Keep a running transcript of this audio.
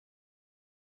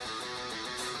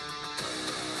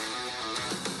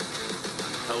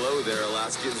Hello there,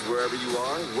 Alaskans, wherever you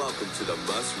are. Welcome to the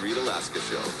Must Read Alaska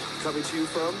Show. Coming to you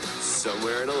from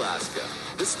somewhere in Alaska.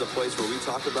 This is the place where we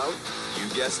talk about, you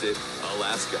guessed it,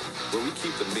 Alaska. Where we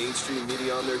keep the mainstream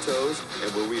media on their toes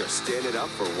and where we are standing up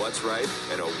for what's right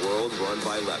in a world run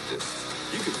by leftists.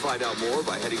 You can find out more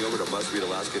by heading over to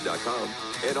mustreadalaska.com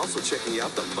and also checking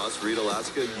out the Must Read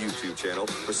Alaska YouTube channel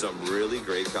for some really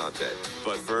great content.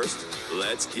 But first,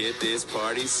 let's get this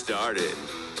party started.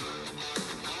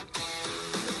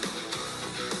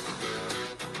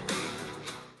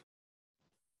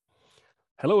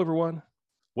 Hello, everyone.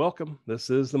 Welcome.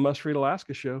 This is the Must Read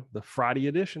Alaska Show, the Friday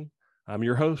edition. I'm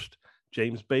your host,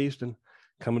 James Baisden,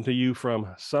 coming to you from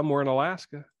somewhere in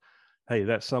Alaska. Hey,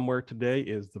 that somewhere today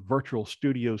is the virtual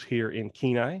studios here in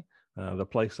Kenai, the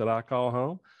place that I call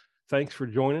home. Thanks for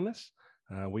joining us.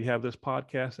 We have this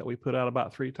podcast that we put out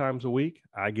about 3 times a week.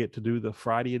 I get to do the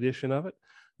Friday edition of it,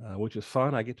 which is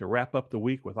fun. I get to wrap up the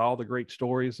week with all the great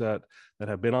stories that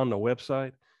have been on the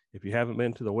website. If you haven't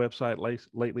been to the website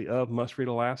lately of Must Read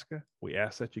Alaska, we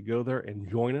ask that you go there and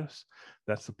join us.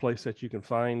 That's the place that you can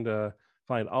find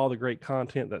all the great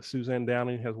content that Suzanne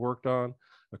Downing has worked on.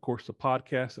 Of course, the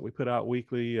podcast that we put out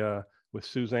weekly with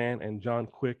Suzanne and John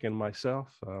Quick and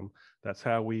myself. That's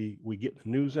how we get the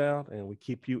news out and we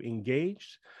keep you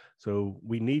engaged. So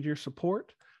we need your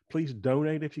support. Please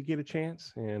donate if you get a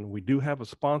chance. And we do have a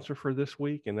sponsor for this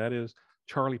week, and that is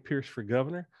Charlie Pierce for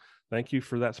Governor. Thank you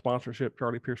for that sponsorship,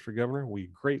 Charlie Pierce for Governor. We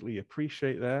greatly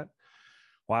appreciate that.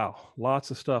 Wow,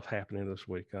 lots of stuff happening this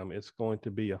week. It's going to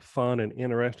be a fun and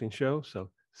interesting show.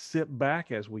 So sit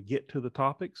back as we get to the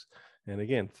topics. And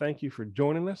again, thank you for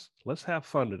joining us. Let's have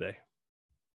fun today.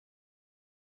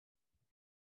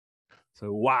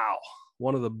 So, wow,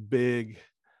 one of the big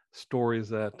stories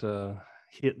that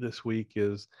hit this week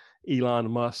is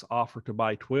Elon Musk's offer to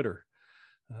buy Twitter.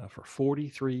 For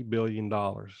 $43 billion.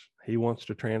 He wants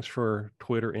to transfer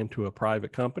Twitter into a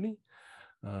private company.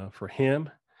 For him,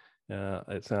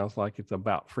 it sounds like it's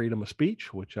about freedom of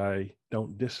speech, which I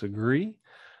don't disagree.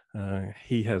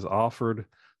 He has offered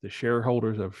the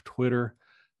shareholders of Twitter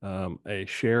a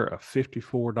share of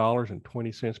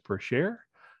 $54.20 per share,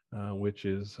 which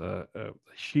is a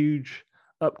huge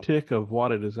uptick of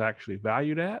what it is actually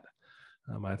valued at.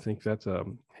 I think that's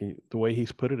the way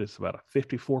he's put it. It's about a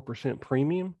 54%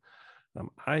 premium.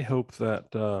 I hope that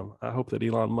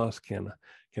Elon Musk can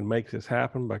make this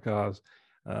happen, because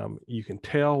you can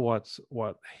tell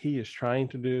what he is trying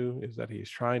to do is that he's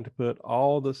trying to put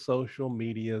all the social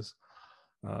medias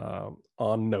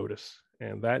on notice,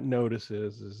 and that notice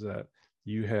is that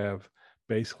you have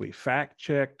basically fact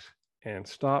checked and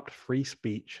stopped free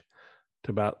speech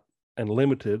to about and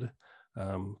limited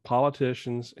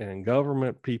politicians and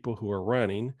government people who are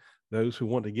running, those who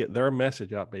want to get their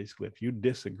message out. Basically, if you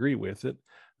disagree with it,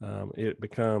 it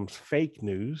becomes fake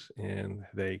news and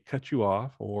they cut you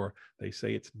off, or they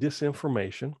say it's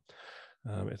disinformation.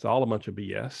 It's all a bunch of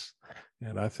BS.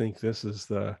 And I think this is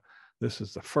the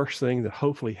first thing that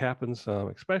hopefully happens,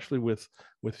 especially with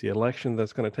the election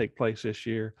that's going to take place this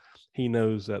year. He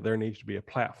knows that there needs to be a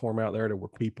platform out there where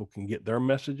people can get their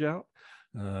message out.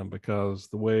 Because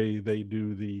the way they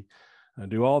do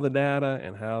all the data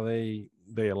and how they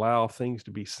allow things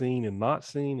to be seen and not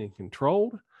seen and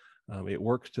controlled, it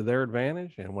works to their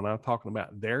advantage. And when I'm talking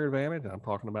about their advantage, I'm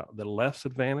talking about the left's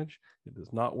advantage. It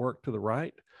does not work to the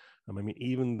right. I mean,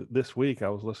 even this week, I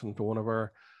was listening to one of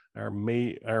our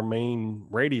main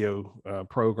radio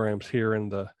programs here in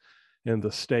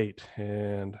the state,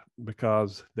 and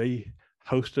because they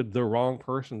hosted the wrong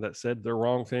person that said the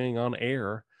wrong thing on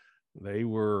air, they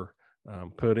were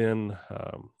put in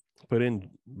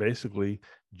basically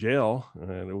jail,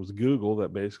 and it was Google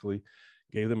that basically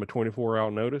gave them a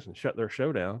 24-hour notice and shut their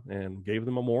show down and gave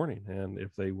them a warning. And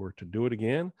if they were to do it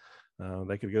again,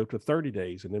 they could go to 30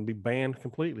 days and then be banned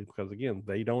completely, because again,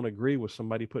 they don't agree with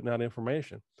somebody putting out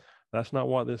information. That's not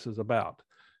what this is about.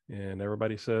 And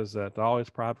everybody says that all these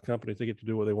private companies, they get to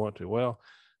do what they want to. Well,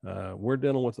 we're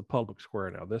dealing with the public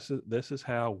square now. This is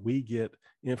how we get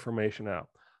information out.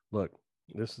 Look,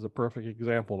 this is a perfect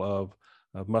example of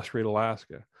Must Read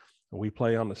Alaska. We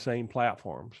play on the same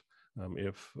platforms.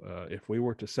 If we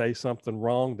were to say something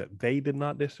wrong that they did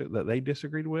not that they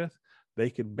disagreed with, they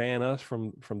could ban us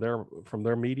from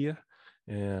their media,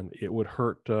 and it would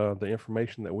hurt the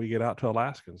information that we get out to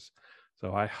Alaskans.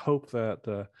 So I hope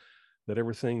that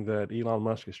everything that Elon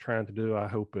Musk is trying to do, I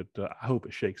hope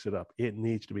it shakes it up. It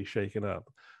needs to be shaken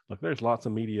up. Look, there's lots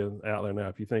of media out there now.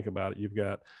 If you think about it, you've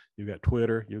got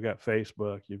Twitter, you've got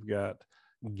Facebook, you've got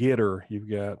Getter, you've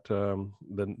got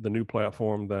the new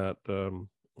platform that the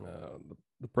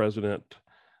president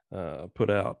put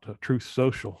out, Truth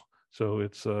Social. So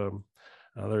it's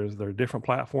There are different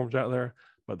platforms out there,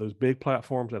 but those big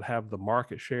platforms that have the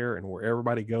market share and where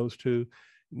everybody goes to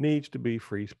needs to be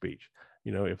free speech.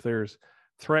 If there's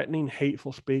threatening,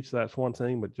 hateful speech, that's one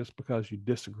thing, but just because you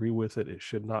disagree with it, it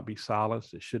should not be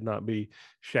silenced. It should not be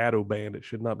shadow banned. It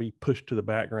should not be pushed to the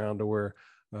background to where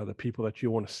the people that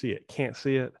you want to see it can't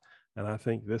see it. And I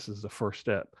think this is the first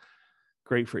step.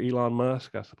 Great for Elon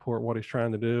Musk. I support what he's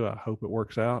trying to do. I hope it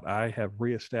works out. I have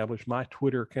reestablished my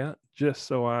Twitter account just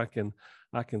so I can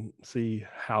see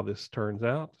how this turns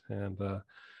out. And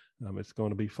it's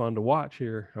going to be fun to watch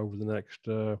here over the next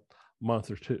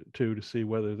month or two to see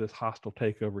whether this hostile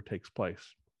takeover takes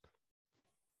place.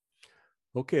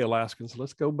 Okay, Alaskans,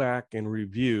 let's go back and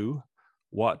review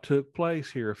what took place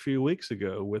here a few weeks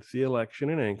ago with the election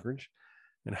in Anchorage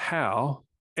and how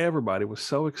everybody was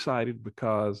so excited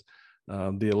because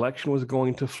the election was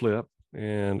going to flip,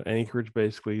 and Anchorage,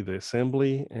 basically the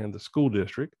assembly and the school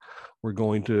district, were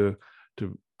going to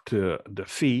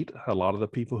defeat a lot of the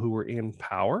people who were in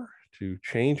power, to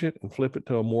change it and flip it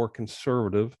to a more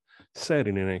conservative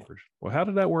setting in Anchorage. Well, how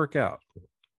did that work out?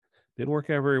 Didn't work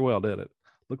out very well, did it?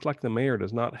 Looks like the mayor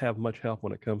does not have much help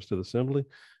when it comes to the assembly,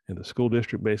 and the school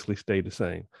district basically stayed the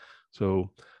same.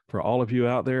 So for all of you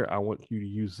out there, I want you to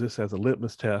use this as a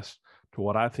litmus test to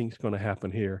what I think is going to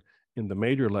happen here in the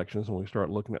major elections when we start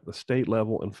looking at the state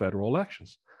level and federal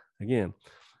elections. Again,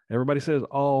 everybody says,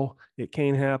 oh, it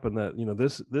can't happen, that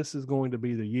this is going to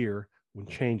be the year when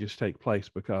changes take place,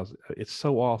 because it's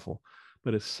so awful.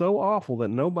 But it's so awful that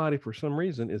nobody, for some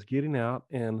reason, is getting out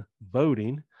and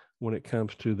voting when it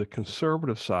comes to the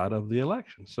conservative side of the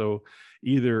election. So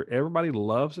either everybody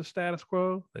loves the status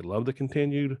quo, they love the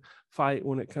continued fight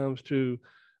when it comes to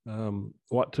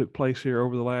what took place here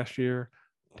over the last year.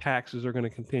 Taxes are going to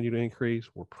continue to increase.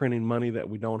 We're printing money that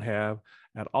we don't have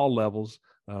at all levels.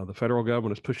 The federal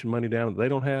government is pushing money down that they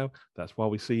don't have. That's why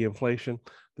we see inflation.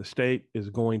 The state is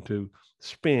going to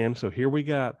spend. So here we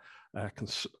got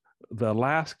the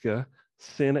Alaska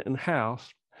Senate and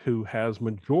House, who has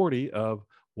majority of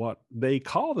what they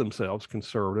call themselves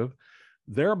conservative.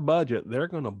 Their budget, they're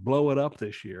going to blow it up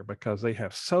this year because they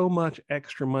have so much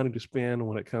extra money to spend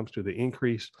when it comes to the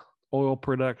increased oil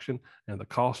production and the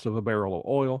cost of a barrel of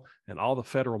oil and all the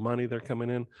federal money they're coming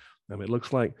in. I mean, it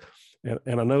looks like, and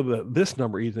I know that this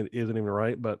number isn't even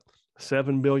right, but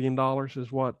 $7 billion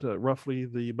is what roughly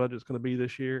the budget's going to be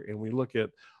this year. And we look at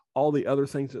all the other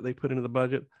things that they put into the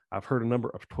budget. I've heard a number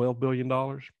of $12 billion.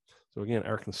 So again,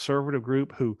 our conservative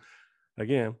group, who,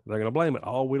 again, they're going to blame it.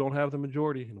 Oh, we don't have the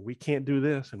majority and we can't do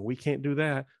this and we can't do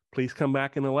that. Please come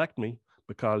back and elect me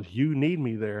because you need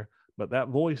me there. But that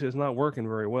voice is not working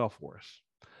very well for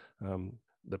us.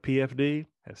 The PFD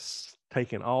has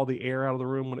taken all the air out of the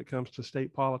room when it comes to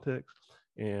state politics.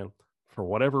 And for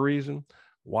whatever reason,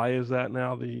 why is that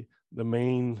now the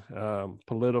main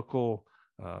political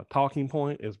talking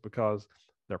point? Is because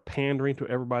they're pandering to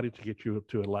everybody to get you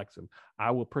to elect them. I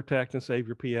will protect and save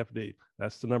your PFD.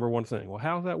 That's the number one thing. Well,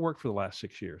 how's that worked for the last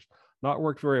 6 years? Not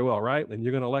worked very well, right? And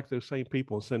you're going to elect those same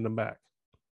people and send them back.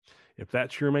 If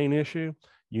that's your main issue,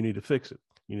 you need to fix it.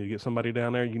 You need to get somebody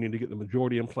down there. You need to get the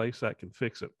majority in place that can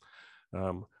fix it.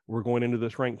 We're going into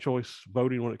this ranked choice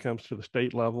voting when it comes to the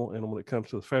state level and when it comes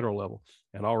to the federal level.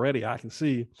 And already I can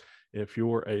see, if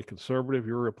you're a conservative,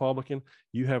 you're a Republican,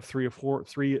 you have two or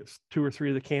three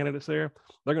of the candidates there,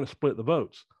 they're going to split the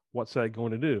votes. What's that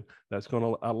going to do? That's going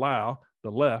to allow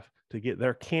the left to get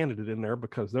their candidate in there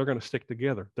because they're going to stick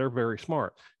together. They're very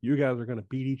smart. You guys are going to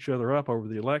beat each other up over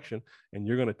the election, and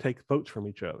you're going to take votes from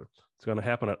each other. It's going to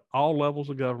happen at all levels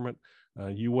of government.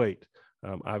 You wait.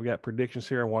 I've got predictions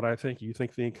here on what I think. You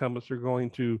think the incumbents are going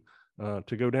to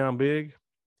go down big?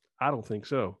 I don't think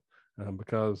so,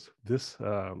 because this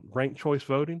ranked choice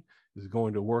voting is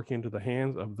going to work into the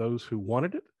hands of those who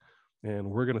wanted it, and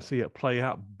we're going to see it play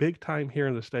out big time here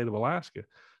in the state of Alaska.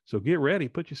 So get ready,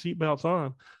 put your seatbelts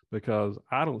on, because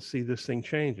I don't see this thing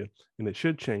changing, and it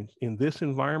should change. In this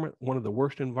environment, one of the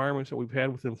worst environments that we've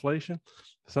had with inflation,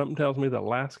 something tells me that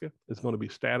Alaska is going to be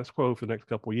status quo for the next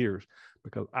couple of years,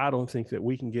 because I don't think that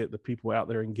we can get the people out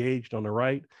there engaged on the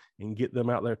right and get them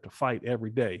out there to fight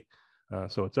every day.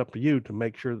 So it's up to you to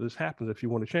make sure this happens if you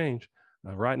want to change.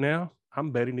 Right now,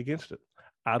 I'm betting against it.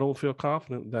 I don't feel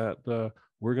confident that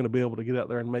we're going to be able to get out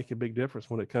there and make a big difference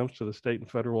when it comes to the state and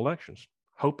federal elections.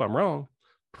 Hope I'm wrong.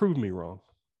 Prove me wrong.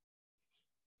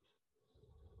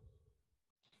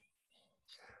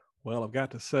 Well, I've got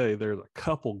to say, there's a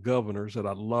couple governors that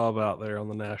I love out there on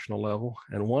the national level.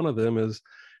 And one of them is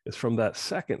from that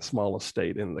second smallest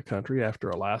state in the country after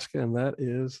Alaska, and that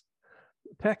is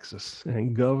Texas,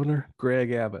 and Governor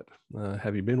Greg Abbott.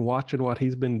 Have you been watching what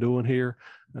he's been doing here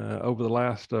over the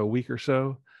last week or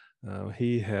so?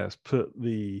 He has put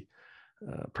the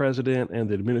president and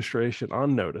the administration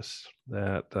on notice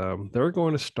that they're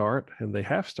going to start, and they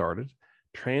have started,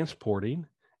 transporting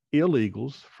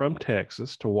illegals from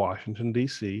Texas to Washington,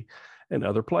 D.C. and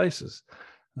other places.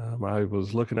 I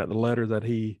was looking at the letter that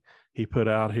he put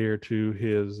out here to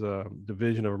his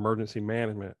Division of Emergency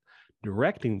Management,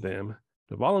 directing them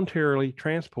to voluntarily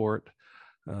transport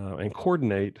and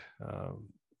coordinate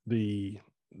the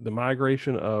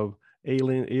migration of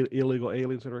illegal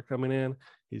aliens that are coming in.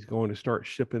 He's going to start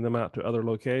shipping them out to other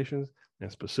locations,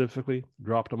 and specifically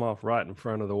dropped them off right in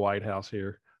front of the White House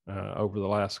here over the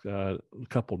last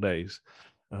couple days.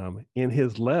 In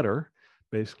his letter,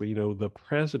 basically, the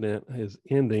president is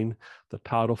ending the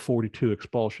Title 42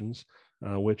 expulsions,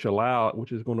 which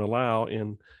is going to allow,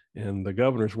 in the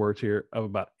governor's words here, of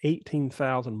about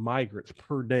 18,000 migrants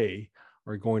per day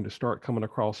are going to start coming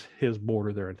across his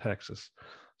border there in Texas.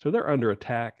 So they're under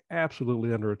attack,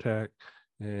 absolutely under attack.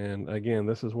 And again,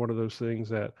 this is one of those things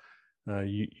that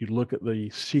you look at the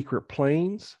secret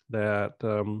planes that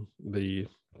the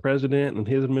president and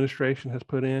his administration has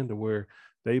put in, to where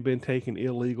they've been taking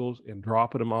illegals and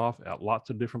dropping them off at lots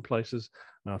of different places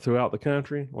throughout the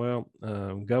country. Well,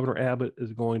 Governor Abbott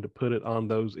is going to put it on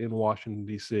those in Washington,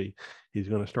 D.C. He's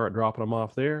going to start dropping them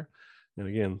off there. And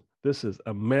again, this is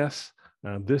a mess.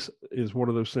 This is one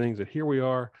of those things that here we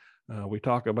are. We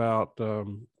talk about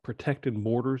protecting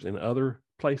borders in other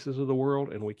places of the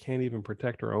world, and we can't even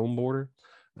protect our own border.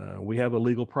 We have a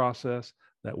legal process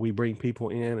that we bring people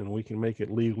in, and we can make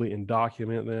it legally and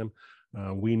document them.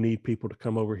 We need people to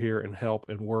come over here and help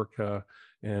and work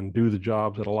and do the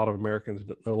jobs that a lot of Americans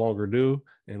no longer do,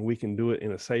 and we can do it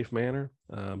in a safe manner.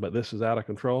 But this is out of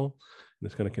control, and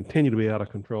it's going to continue to be out of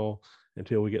control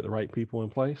until we get the right people in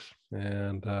place.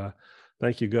 And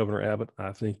thank you, Governor Abbott.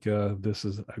 I think this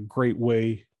is a great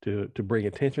way to bring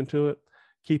attention to it.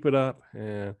 Keep it up.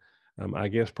 And I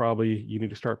guess probably you need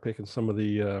to start picking some of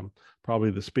the, probably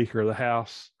the Speaker of the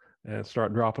House, and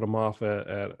start dropping them off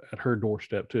at her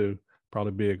doorstep too.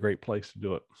 Probably be a great place to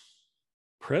do it.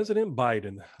 President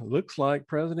Biden. Looks like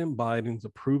President Biden's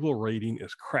approval rating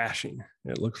is crashing.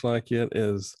 It looks like it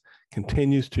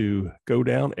continues to go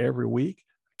down every week.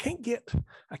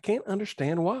 I can't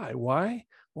understand why.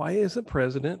 Why is the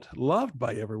president loved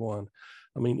by everyone?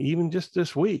 I mean, even just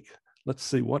this week, let's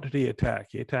see, what did he attack?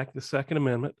 He attacked the Second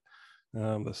Amendment,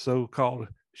 the so-called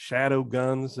shadow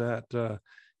guns that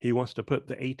he wants to put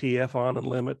the ATF on and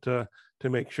limit to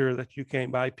make sure that you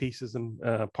can't buy pieces and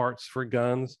parts for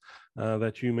guns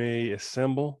that you may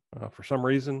assemble. For some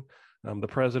reason, the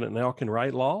president now can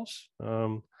write laws.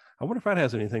 I wonder if that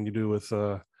has anything to do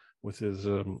with his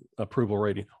approval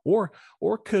rating, or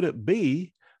could it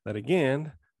be that,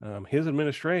 again, his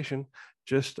administration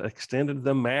just extended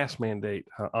the mask mandate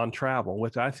on travel,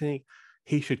 which I think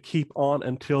he should keep on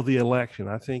until the election.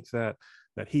 I think that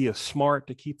he is smart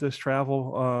to keep this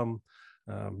travel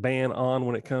ban on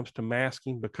when it comes to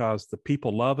masking, because the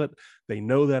people love it. They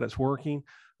know that it's working.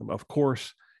 Of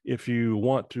course, if you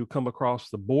want to come across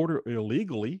the border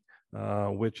illegally,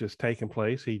 which is taking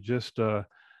place, he just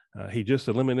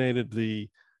eliminated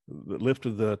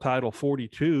lifted the Title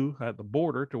 42 at the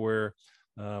border, to where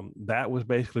that was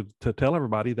basically to tell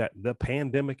everybody that the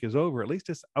pandemic is over. At least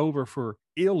it's over for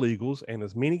illegals, and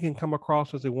as many can come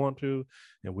across as they want to,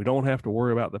 and we don't have to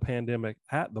worry about the pandemic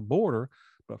at the border.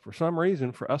 But for some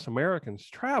reason, for us Americans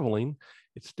traveling,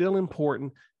 it's still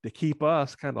important to keep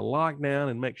us kind of locked down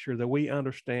and make sure that we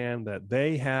understand that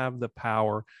they have the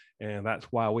power. And that's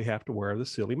why we have to wear the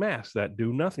silly masks that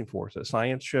do nothing for us, that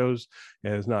science shows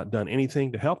has not done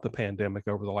anything to help the pandemic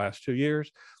over the last 2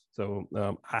 years. So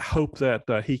I hope that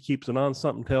he keeps it on.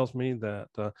 Something tells me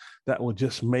that that will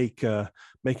just make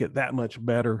it that much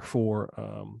better for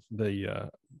the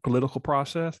political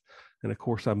process. And of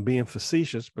course, I'm being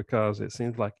facetious, because it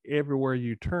seems like everywhere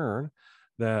you turn,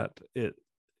 that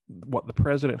what the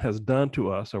president has done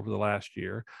to us over the last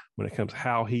year, when it comes to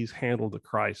how he's handled the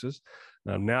crisis.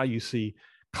 Now you see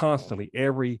constantly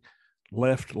every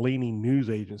left-leaning news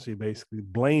agency basically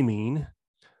blaming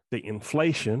the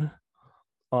inflation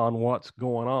on what's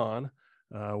going on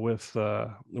with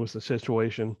the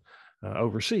situation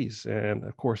overseas. And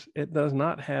of course, it does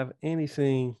not have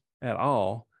anything at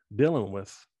all dealing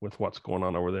with what's going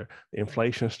on over there. The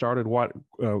inflation started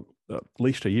at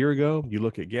least a year ago. You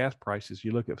look at gas prices,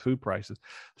 you look at food prices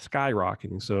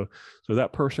skyrocketing. So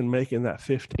that person making that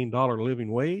 $15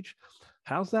 living wage,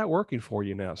 how's that working for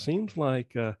you now? It seems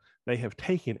like they have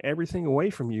taken everything away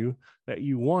from you that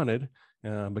you wanted,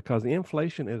 because the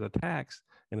inflation is a tax,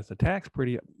 and it's a tax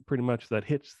pretty much that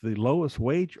hits the lowest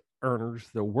wage earners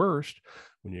the worst.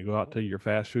 When you go out to your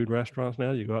fast food restaurants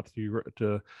now, you go out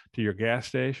to your gas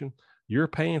station, you're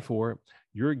paying for it.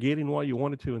 You're getting what you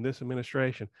wanted to in this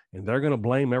administration, and they're going to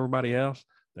blame everybody else.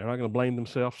 They're not going to blame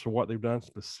themselves for what they've done,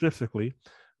 specifically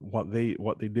what they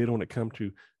did when it comes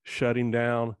to shutting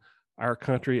down our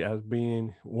country as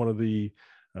being one of the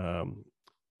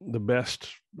best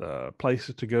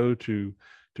places to go to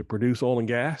produce oil and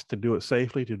gas, to do it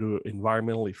safely, to do it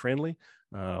environmentally friendly.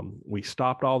 We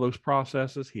stopped all those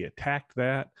processes. He attacked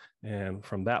that. And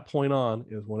from that point on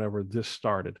is whenever this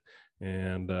started.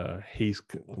 And he's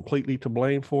completely to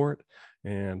blame for it.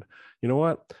 And you know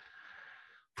what?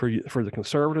 For the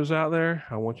conservatives out there,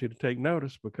 I want you to take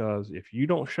notice, because if you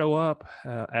don't show up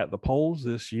at the polls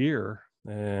this year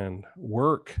and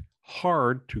work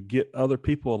hard to get other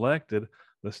people elected,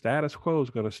 the status quo is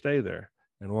going to stay there.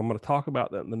 And I'm going to talk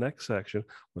about that in the next section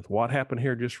with what happened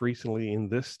here just recently in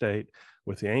this state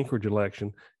with the Anchorage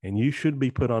election. And you should be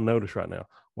put on notice right now.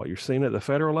 What you're seeing at the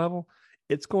federal level,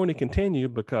 it's going to continue,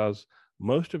 because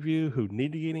most of you who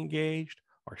need to get engaged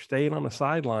are staying on the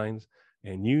sidelines,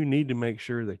 and you need to make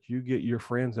sure that you get your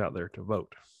friends out there to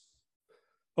vote.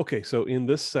 Okay, so in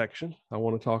this section, I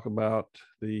want to talk about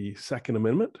the Second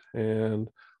Amendment and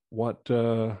what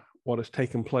has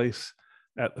taken place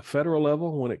at the federal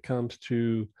level when it comes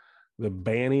to the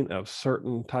banning of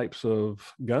certain types of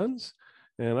guns.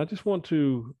 And I want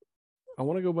to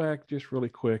go back just really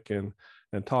quick and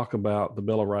talk about the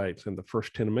Bill of Rights and the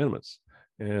first 10 amendments.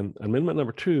 And amendment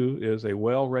number 2 is a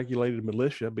well-regulated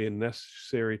militia being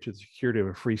necessary to the security of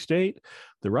a free state.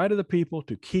 The right of the people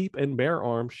to keep and bear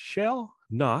arms shall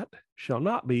not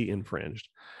be infringed.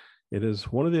 It is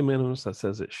one of the amendments that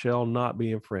says it shall not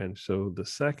be infringed. So the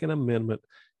Second Amendment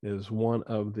is one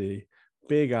of the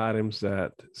big items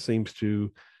that seems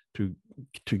to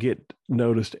get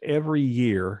noticed every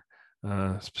year,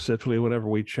 specifically whenever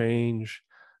we change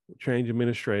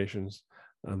administrations.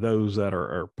 Those that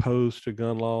are opposed to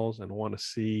gun laws and want to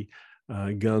see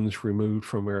guns removed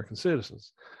from American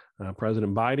citizens.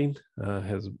 President Biden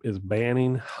is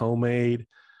banning homemade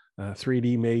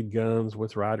 3D made guns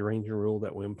with wide ranging rule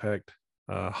that will impact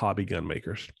hobby gun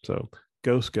makers. So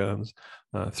ghost guns,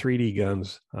 3D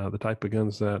guns, the type of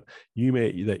guns that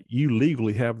you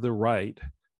legally have the right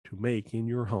to make in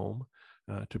your home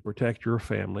to protect your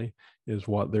family, is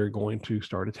what they're going to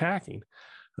start attacking.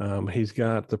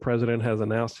 The president has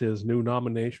announced his new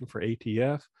nomination for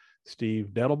ATF. Steve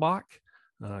Dettelbach,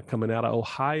 coming out of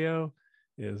Ohio,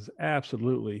 is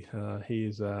absolutely,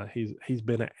 he's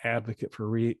been an advocate for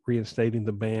reinstating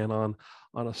the ban on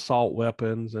assault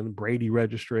weapons and Brady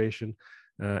registration.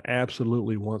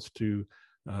 Absolutely wants to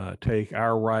take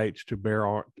our right to bear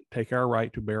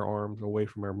arms away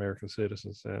from our American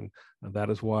citizens, and that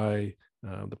is why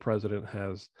the president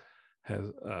has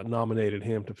nominated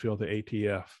him to fill the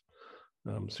ATF.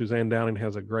 Suzanne Downing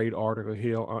has a great article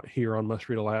here on Must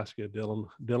Read Alaska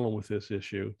dealing with this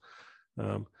issue.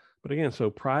 But again, so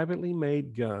privately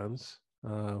made guns,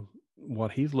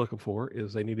 what he's looking for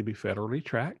is they need to be federally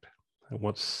tracked. He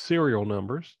wants serial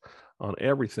numbers on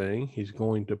everything. He's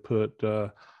going to put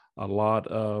a lot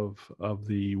of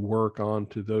the work on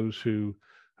to those who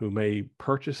may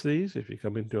purchase these. If you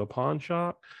come into a pawn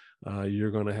shop, you're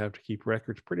going to have to keep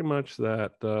records pretty much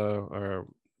that are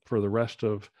for the rest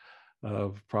of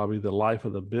probably the life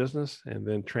of the business, and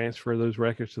then transfer those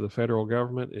records to the federal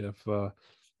government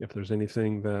if there's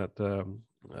anything that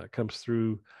comes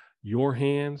through your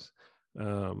hands.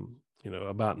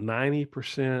 About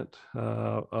 90%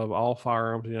 of all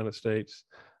firearms in the United States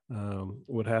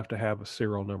would have to have a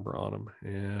serial number on them.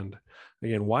 And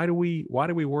again, why do we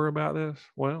worry about this?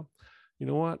 Well, you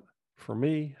know what? For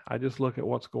me, I just look at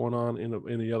what's going on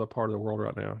in the other part of the world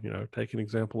right now. Take an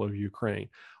example of Ukraine.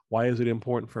 Why is it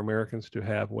important for Americans to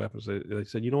have weapons? They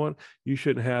said, you know what? You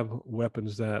shouldn't have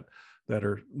weapons that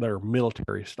are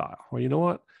military style. Well, you know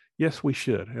what? Yes, we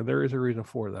should. And there is a reason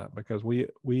for that, because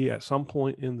we at some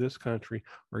point in this country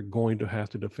are going to have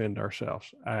to defend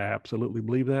ourselves. I absolutely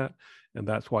believe that. And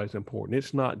that's why it's important.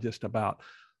 It's not just about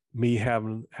me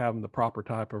having the proper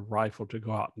type of rifle to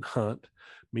go out and hunt,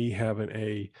 me having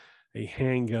a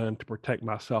handgun to protect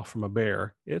myself from a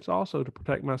bear. It's also to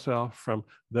protect myself from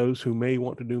those who may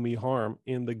want to do me harm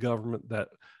in the government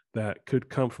that could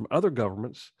come from other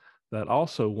governments that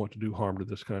also want to do harm to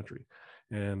this country.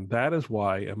 And that is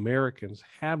why Americans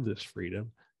have this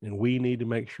freedom, and we need to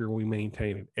make sure we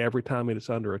maintain it. Every time it is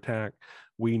under attack,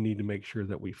 we need to make sure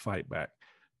that we fight back.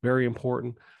 Very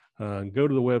important. Go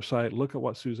to the website, look at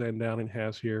what Suzanne Downing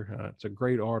has here. It's a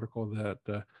great article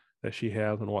that she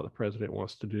has on what the president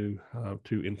wants to do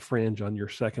to infringe on your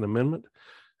Second Amendment.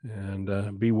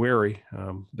 and be wary.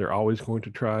 They're always going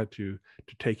to try to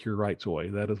take your rights away.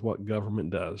 That is what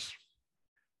government does.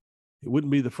 It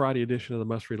wouldn't be the Friday edition of the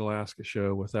Must Read Alaska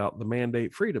show without the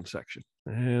mandate freedom section.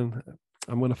 And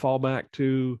I'm going to fall back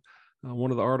to one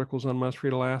of the articles on Must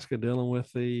Read Alaska dealing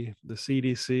with the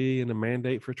CDC and the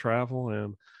mandate for travel.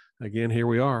 And again, here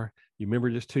we are. You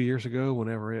remember just 2 years ago,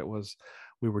 whenever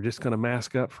we were just going to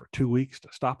mask up for 2 weeks to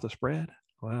stop the spread.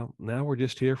 Well, now we're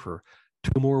just here for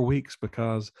 2 more weeks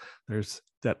because there's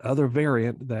that other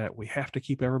variant that we have to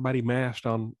keep everybody masked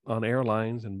on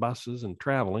airlines and buses and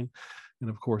traveling. And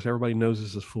of course, everybody knows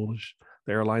this is foolish.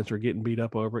 The airlines are getting beat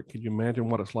up over it. Can you imagine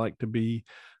what it's like to be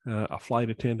a flight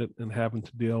attendant and having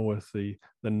to deal with the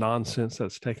nonsense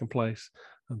that's taken place?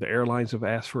 The airlines have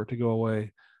asked for it to go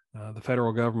away. The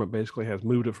federal government basically has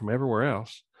moved it from everywhere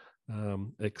else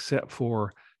except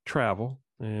for travel.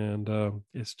 And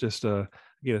it's just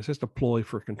it's just a ploy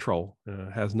for control.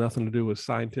 It has nothing to do with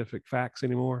scientific facts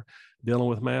anymore, dealing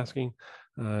with masking.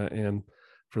 And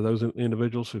for those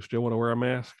individuals who still want to wear a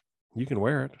mask, you can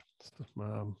wear it.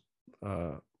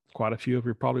 Quite a few of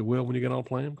you probably will when you get on a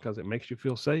plane because it makes you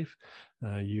feel safe.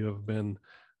 You have been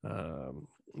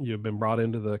brought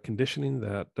into the conditioning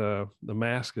that the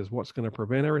mask is what's going to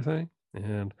prevent everything,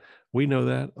 and we know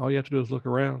that. All you have to do is look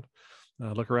around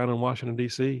in Washington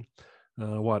D.C.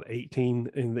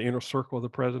 18 in the inner circle of the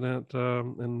president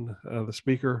and the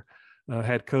speaker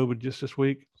had COVID just this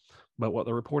week, but what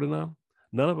they're reporting on,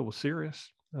 none of it was serious,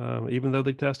 even though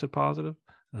they tested positive.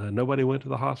 Nobody went to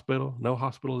the hospital, no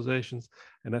hospitalizations,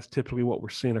 and that's typically what we're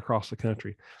seeing across the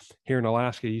country. Here in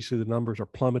Alaska, you see the numbers are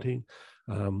plummeting.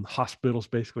 Hospitals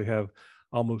basically have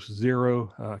almost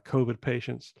zero COVID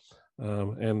patients,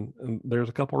 and there's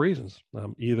a couple of reasons.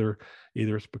 Either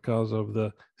it's because of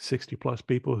the 60 plus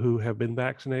people who have been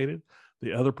vaccinated,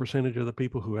 the other percentage of the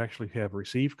people who actually have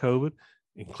received COVID,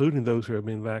 including those who have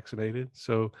been vaccinated.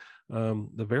 So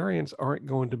the variants aren't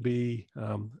going to be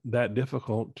that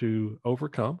difficult to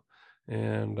overcome,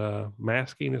 and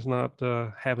masking is not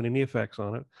having any effects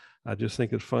on it. I just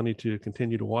think it's funny to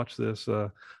continue to watch this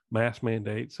mask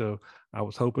mandate. So I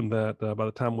was hoping that by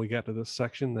the time we got to this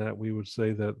section that we would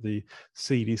say that the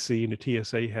CDC and the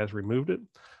TSA has removed it.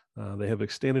 They have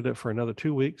extended it for another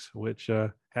 2 weeks, which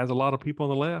has a lot of people on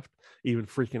the left even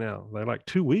freaking out. They're like,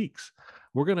 2 weeks?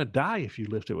 We're going to die if you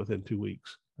lift it within 2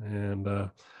 weeks. And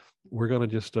we're going to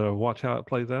just watch how it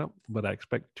plays out. But I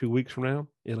expect 2 weeks from now,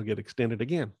 it'll get extended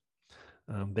again.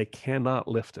 They cannot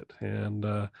lift it.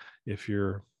 And if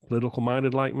you're political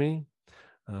minded like me,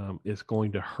 it's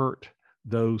going to hurt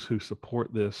those who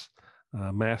support this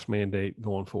mask mandate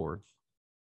going forward.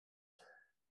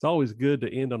 It's always good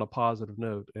to end on a positive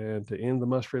note, and to end the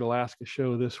Must Read Alaska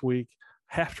show this week,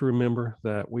 have to remember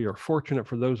that we are fortunate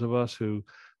for those of us who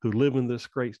live in this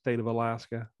great state of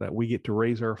Alaska, that we get to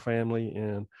raise our family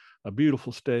in a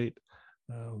beautiful state.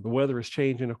 The weather is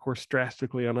changing, of course,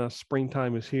 drastically on us.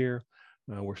 Springtime is here.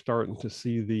 We're starting to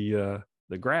see the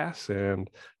grass, and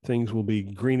things will be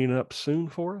greening up soon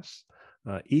for us.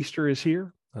 Easter is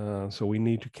here, so we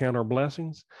need to count our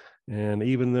blessings. And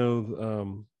even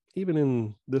though, even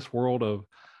in this world of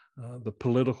the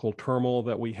political turmoil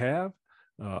that we have,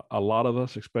 a lot of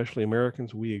us, especially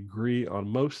Americans, we agree on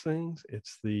most things.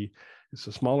 It's the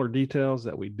smaller details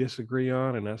that we disagree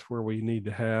on, and that's where we need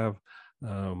to have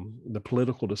the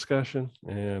political discussion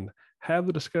and have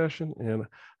the discussion. And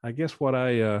I guess what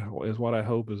I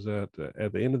hope is that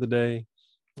at the end of the day,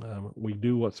 we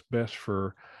do what's best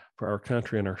for our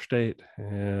country and our state,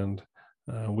 and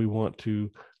we want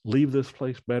to leave this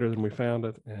place better than we found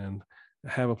it and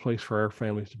have a place for our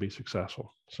families to be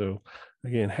successful. So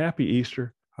again, happy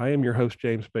Easter. I am your host,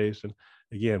 James Basin.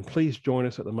 Again, please join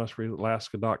us at the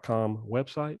mustreadalaska.com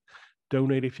website.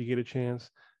 Donate if you get a chance.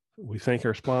 We thank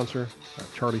our sponsor,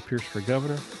 Charlie Pierce for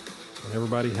Governor. And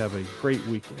everybody have a great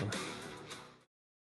weekend.